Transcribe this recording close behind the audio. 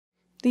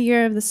The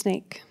year of the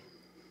snake.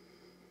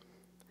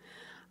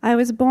 I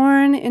was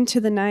born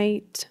into the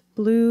night,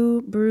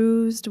 blue,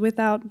 bruised,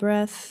 without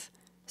breath,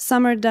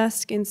 summer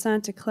dusk in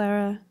Santa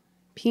Clara,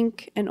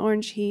 pink and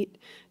orange heat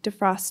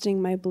defrosting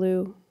my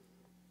blue.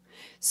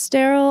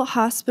 Sterile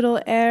hospital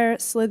air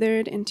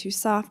slithered into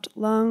soft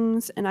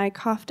lungs, and I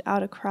coughed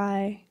out a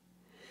cry.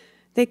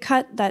 They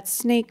cut that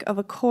snake of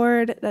a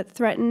cord that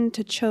threatened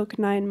to choke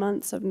 9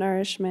 months of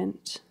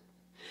nourishment.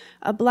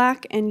 A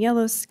black and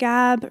yellow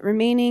scab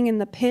remaining in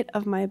the pit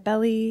of my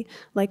belly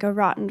like a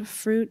rotten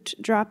fruit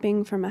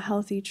dropping from a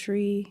healthy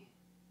tree.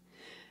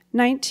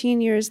 19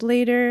 years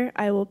later,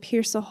 I will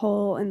pierce a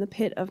hole in the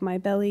pit of my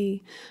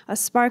belly, a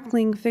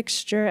sparkling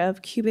fixture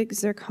of cubic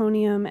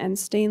zirconium and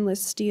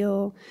stainless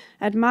steel,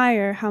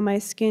 admire how my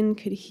skin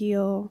could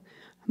heal.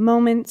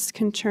 Moments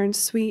can turn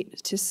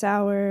sweet to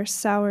sour,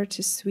 sour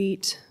to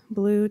sweet,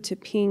 blue to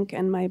pink,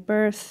 and my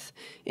birth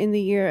in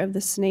the year of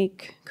the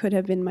snake could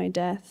have been my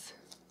death.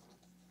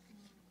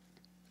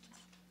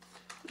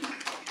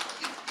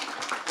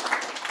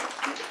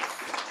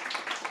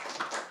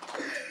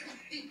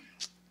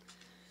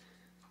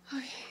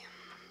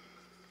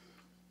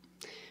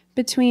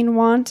 Between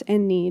want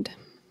and need.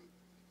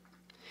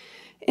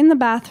 In the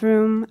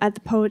bathroom, at the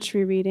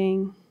poetry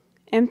reading,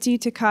 empty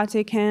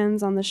Tecate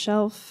cans on the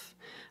shelf,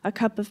 a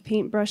cup of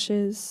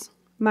paintbrushes,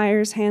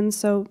 Meyer's hand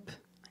soap,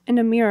 and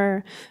a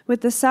mirror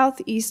with the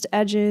southeast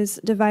edges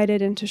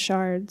divided into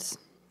shards.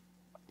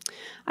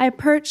 I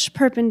perch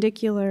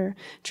perpendicular,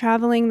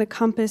 traveling the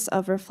compass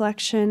of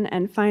reflection,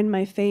 and find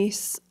my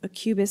face a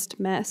cubist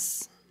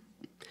mess.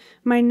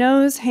 My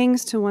nose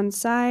hangs to one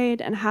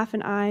side, and half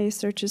an eye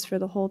searches for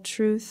the whole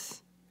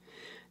truth.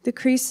 The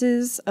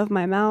creases of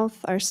my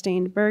mouth are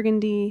stained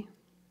burgundy.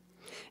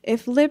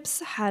 If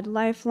lips had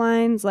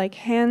lifelines like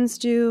hands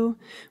do,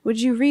 would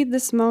you read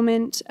this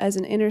moment as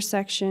an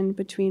intersection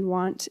between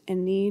want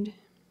and need?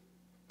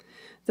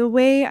 The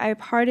way I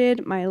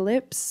parted my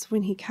lips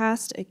when he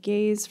cast a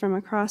gaze from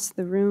across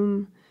the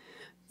room,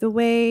 the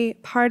way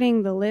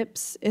parting the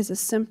lips is a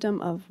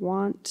symptom of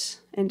want,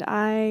 and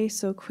I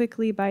so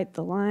quickly bite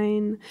the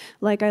line,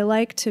 like I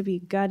like to be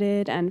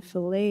gutted and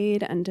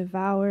filleted and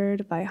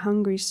devoured by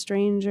hungry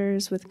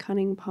strangers with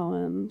cunning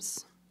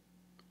poems.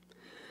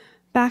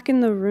 Back in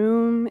the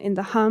room, in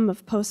the hum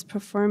of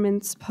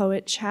post-performance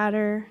poet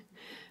chatter,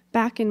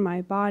 back in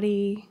my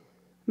body,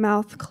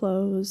 mouth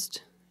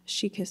closed,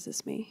 she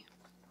kisses me.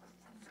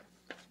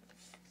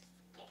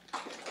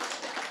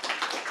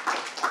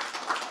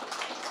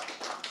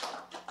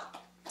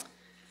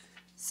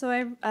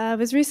 So I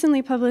was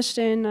recently published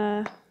in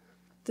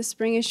the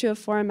spring issue of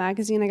Forum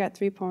Magazine. I got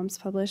 3 poems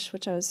published,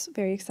 which I was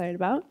very excited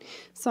about.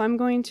 So I'm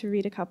going to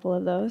read a couple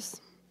of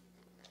those.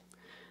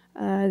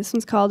 This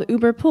one's called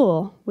Uber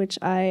Pool, which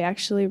I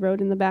actually wrote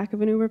in the back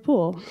of an Uber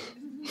pool.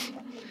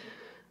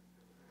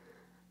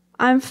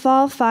 I'm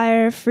fall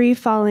fire, free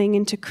falling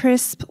into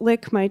crisp,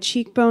 lick my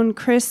cheekbone,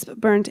 crisp,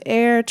 burnt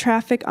air,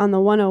 traffic on the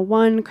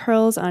 101,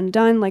 curls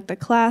undone like the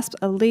clasp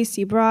of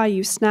lacy bra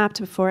you snapped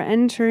before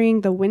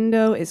entering. The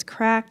window is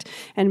cracked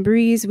and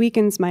breeze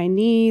weakens my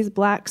knees,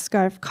 black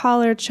scarf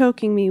collar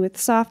choking me with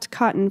soft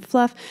cotton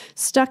fluff,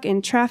 stuck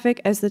in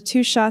traffic as the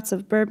 2 shots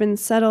of bourbon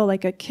settle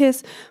like a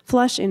kiss,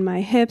 flush in my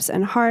hips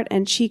and heart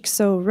and cheek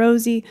so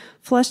rosy,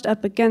 flushed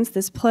up against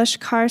this plush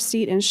car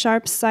seat in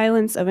sharp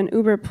silence of an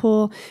Uber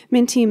pool,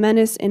 minty menace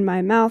in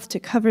my mouth to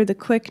cover the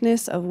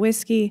quickness of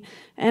whiskey,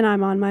 and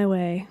I'm on my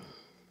way.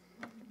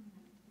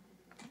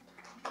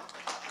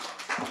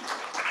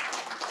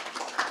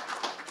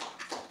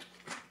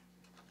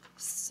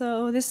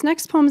 So this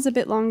next poem is a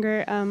bit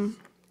longer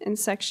in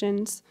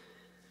sections.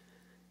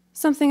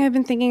 Something I've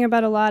been thinking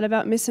about a lot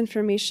about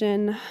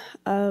misinformation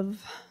and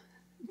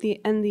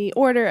the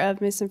order of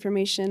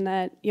misinformation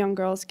that young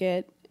girls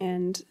get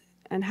and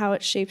how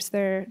it shapes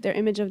their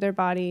image of their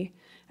body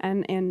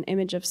and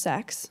image of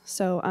sex.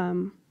 So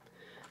I'm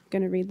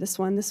going to read this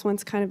one. This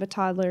one's kind of a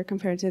toddler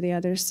compared to the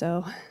others,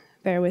 so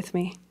bear with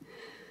me.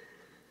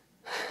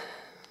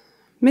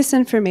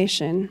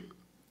 Misinformation.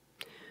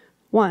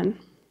 1.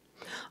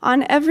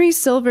 On every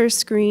silver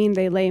screen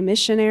they lay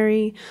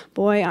missionary,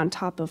 boy on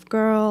top of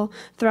girl,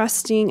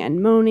 thrusting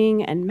and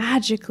moaning, and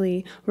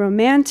magically,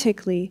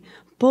 romantically,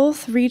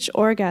 both reach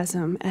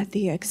orgasm at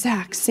the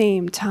exact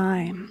same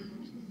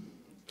time.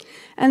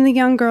 And the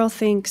young girl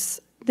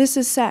thinks, this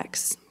is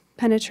sex,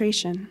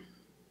 penetration.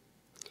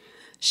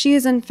 She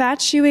is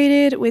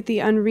infatuated with the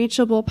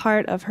unreachable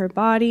part of her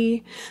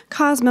body.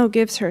 Cosmo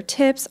gives her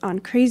tips on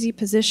crazy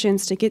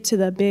positions to get to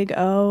the big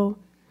O,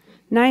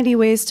 90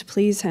 ways to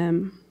please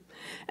him.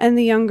 And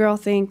the young girl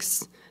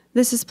thinks,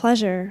 this is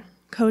pleasure,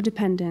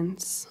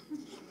 codependence.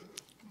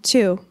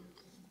 2.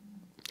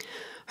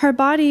 Her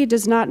body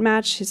does not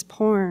match his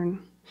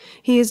porn.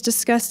 He is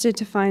disgusted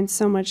to find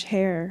so much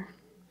hair.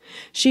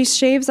 She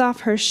shaves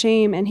off her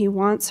shame and he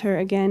wants her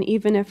again,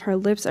 even if her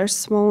lips are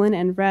swollen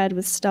and red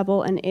with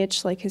stubble and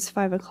itch like his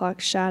 5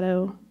 o'clock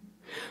shadow.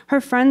 Her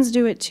friends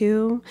do it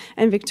too,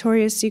 and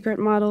Victoria's Secret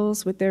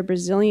models with their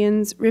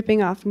Brazilians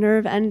ripping off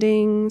nerve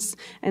endings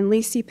and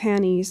lacy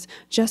panties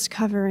just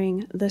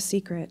covering the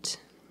secret.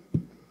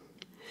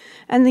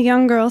 And the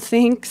young girl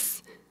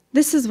thinks,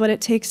 this is what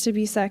it takes to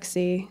be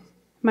sexy.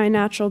 My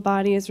natural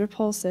body is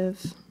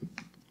repulsive.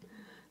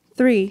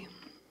 3.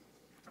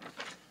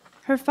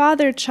 Her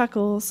father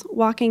chuckles,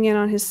 walking in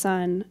on his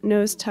son,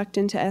 nose tucked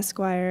into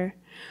Esquire.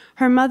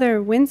 Her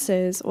mother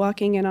winces,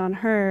 walking in on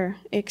her,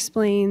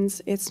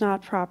 explains it's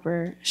not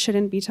proper,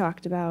 shouldn't be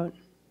talked about.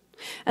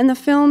 And the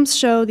films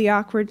show the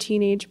awkward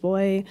teenage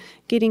boy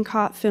getting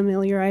caught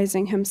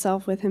familiarizing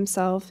himself with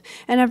himself,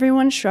 and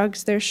everyone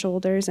shrugs their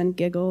shoulders and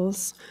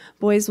giggles.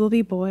 Boys will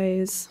be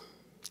boys,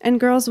 and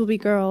girls will be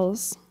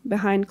girls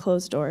behind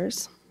closed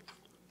doors.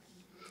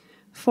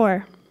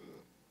 4.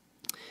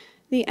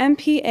 The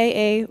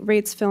MPAA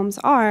rates films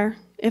R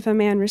if a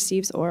man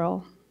receives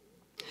oral.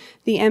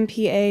 The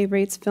MPA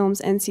rates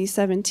films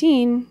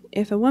NC-17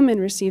 if a woman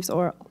receives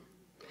oral.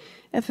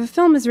 If a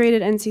film is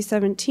rated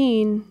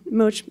NC-17,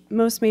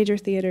 most major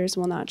theaters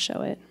will not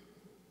show it.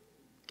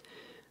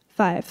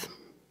 5.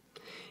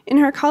 In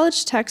her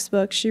college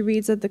textbook, she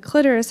reads that the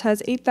clitoris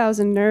has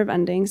 8,000 nerve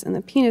endings and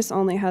the penis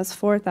only has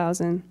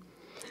 4,000.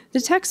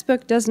 The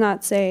textbook does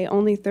not say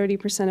only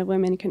 30% of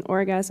women can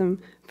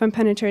orgasm from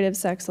penetrative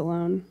sex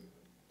alone.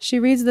 She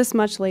reads this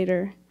much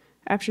later,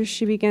 after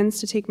she begins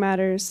to take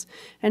matters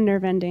and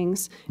nerve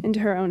endings into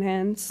her own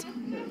hands.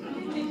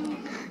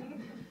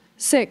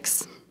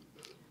 6.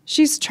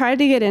 She's tried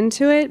to get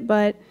into it,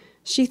 but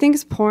she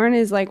thinks porn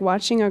is like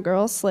watching a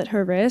girl slit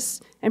her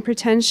wrists and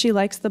pretends she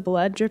likes the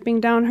blood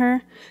dripping down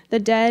her, the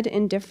dead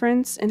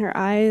indifference in her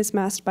eyes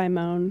masked by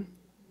moan.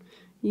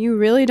 You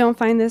really don't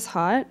find this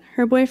hot?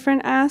 Her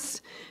boyfriend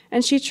asks,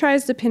 and she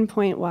tries to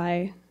pinpoint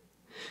why.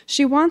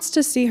 She wants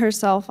to see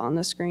herself on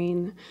the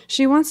screen.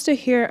 She wants to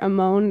hear a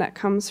moan that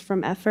comes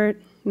from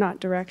effort, not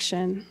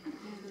direction.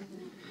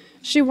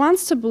 She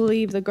wants to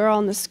believe the girl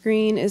on the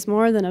screen is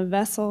more than a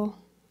vessel,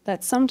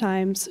 that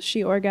sometimes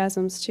she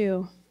orgasms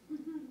too.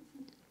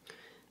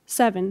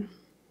 7.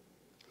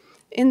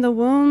 In the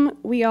womb,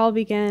 we all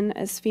begin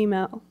as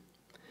female.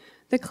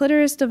 The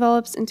clitoris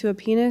develops into a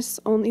penis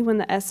only when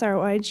the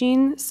SRY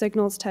gene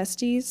signals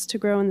testes to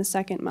grow in the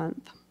 2nd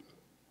month.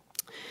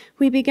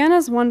 We begin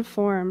as one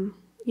form,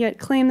 yet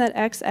claim that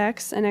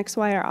XX and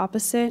XY are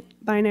opposite,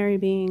 binary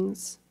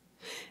beings.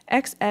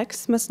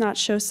 XX must not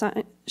show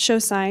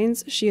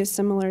signs she is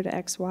similar to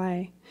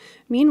XY.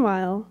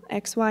 Meanwhile,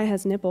 XY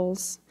has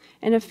nipples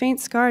and a faint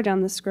scar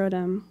down the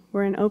scrotum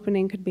where an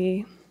opening could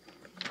be.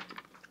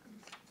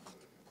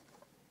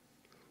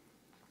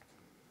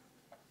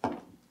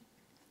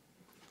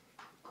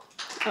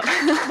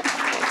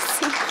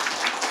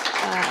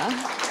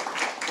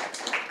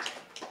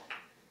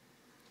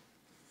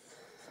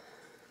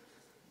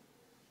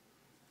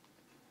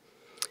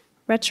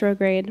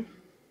 Retrograde.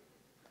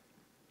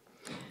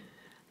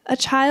 A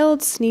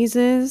child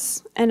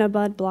sneezes and a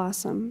bud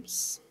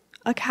blossoms.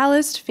 A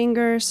calloused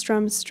finger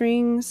strums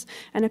strings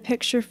and a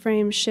picture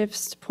frame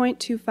shifts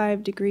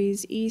 0.25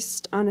 degrees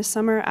east on a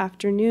summer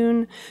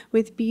afternoon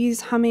with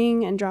bees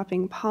humming and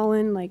dropping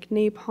pollen like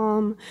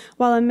napalm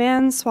while a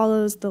man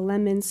swallows the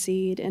lemon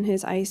seed in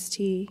his iced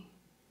tea.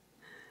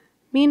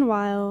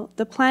 Meanwhile,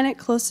 the planet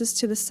closest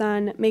to the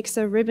sun makes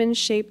a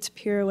ribbon-shaped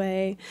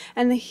pirouette,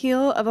 and the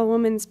heel of a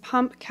woman's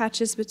pump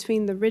catches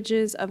between the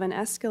ridges of an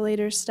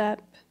escalator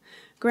step.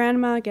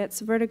 Grandma gets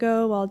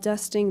vertigo while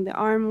dusting the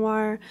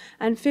armoire,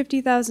 and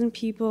 50,000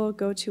 people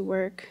go to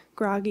work,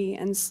 groggy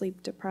and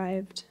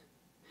sleep-deprived.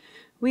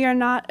 We are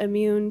not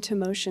immune to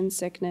motion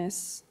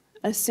sickness.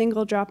 A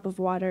single drop of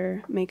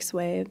water makes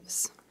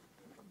waves.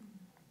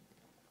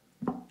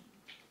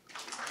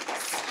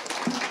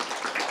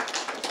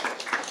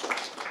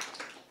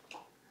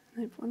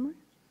 I have one more?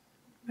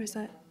 Or is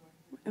that?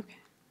 Okay.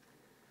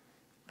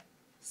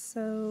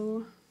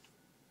 So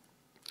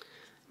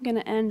I'm going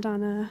to end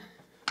on a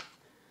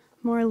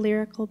more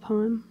lyrical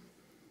poem.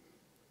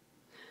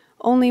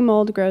 Only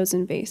mold grows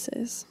in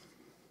vases.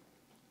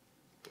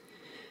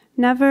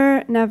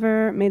 Never,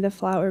 never may the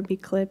flower be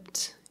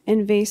clipped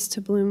in vase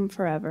to bloom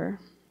forever.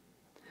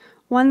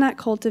 One that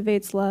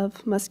cultivates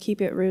love must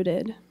keep it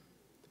rooted.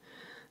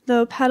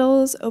 Though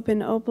petals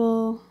open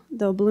opal,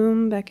 though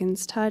bloom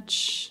beckons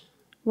touch,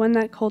 one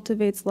that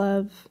cultivates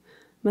love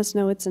must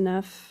know it's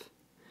enough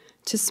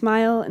to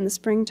smile in the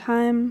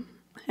springtime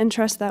and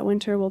trust that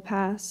winter will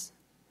pass.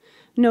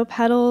 No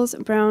petals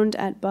browned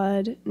at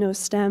bud, no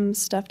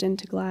stems stuffed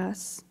into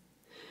glass.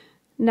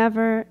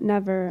 Never,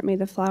 never may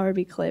the flower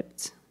be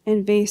clipped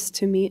and vase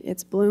to meet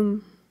its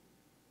bloom.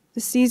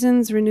 The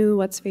seasons renew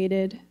what's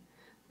faded,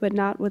 but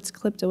not what's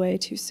clipped away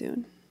too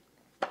soon.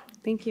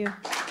 Thank you.